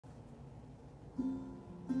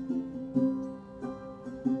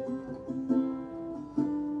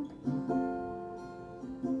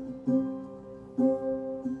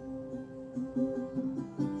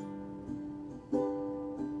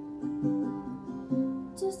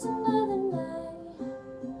just another night,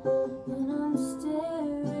 and I'm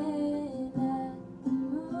staring at the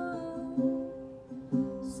moon.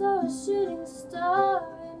 Saw a shooting star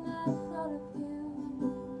and I thought of you.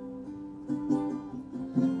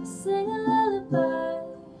 I sang a lullaby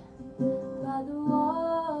by the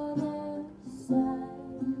waterside.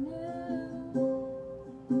 Knew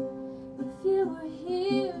if you were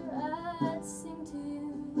here I'd sing to you.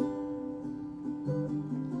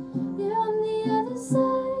 You're on the other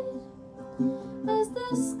side as the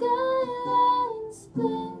skyline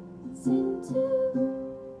splits in two,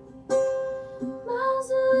 miles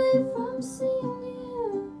away from seeing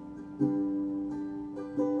you,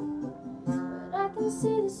 but I can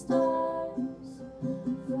see the stars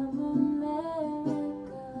from America.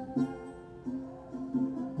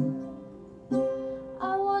 I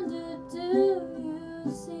wonder, do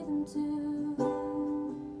you see them too?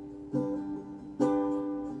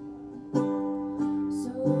 So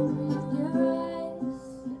open your eyes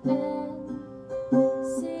and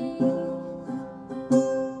see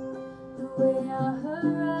the way our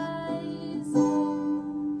horizons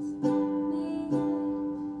meet,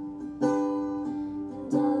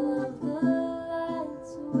 and all of the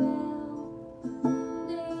lights will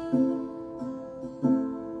lead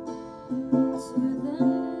into the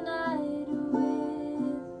night with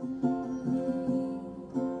me.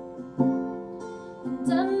 And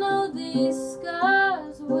I know these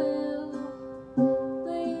scars will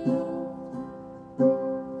bleed,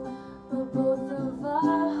 but both of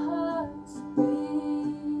our hearts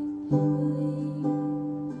believe.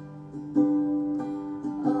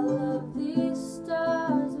 All of these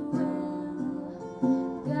stars will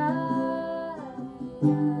guide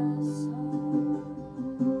us home.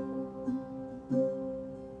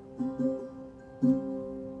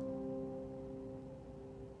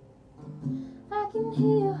 I can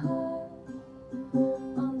hear your heart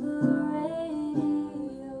on the radio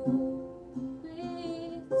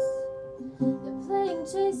beats. They're playing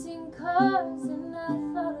chasing cars, and I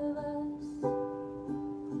thought of us.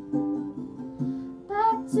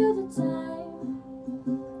 Back to the time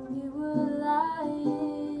you were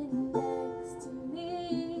lying next to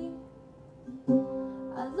me.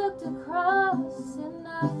 I looked across and I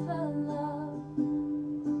fell in love.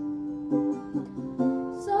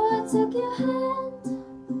 So I took your hand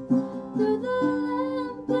through the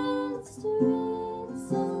lamp to rinse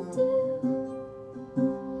and do.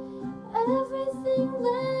 Everything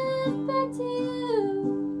led back to you.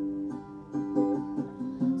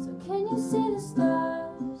 So can you see the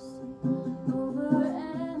stars over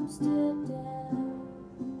Amsterdam?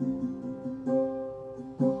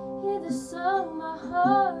 Hear the song my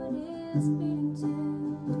heart is beating to.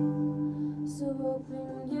 So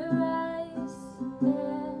open your eyes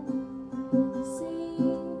and see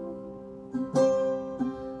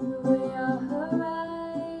the way our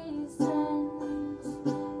horizons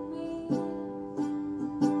meet,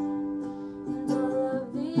 and all of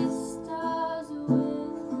these stars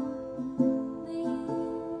will lead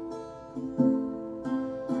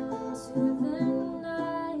into the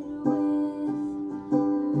night with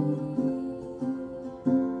me.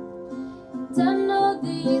 And I know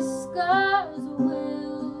these scars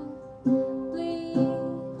will bleed,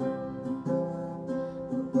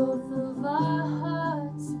 but both of our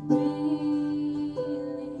hearts believe.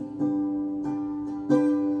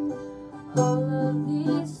 All of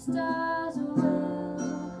these stars will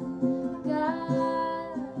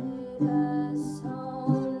guide us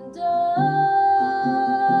home.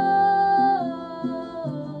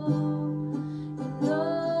 You know.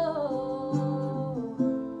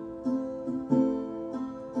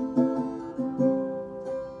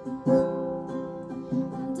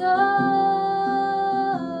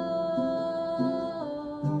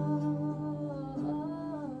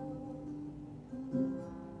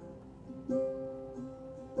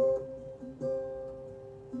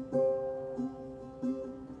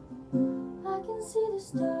 I can see the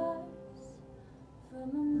stars.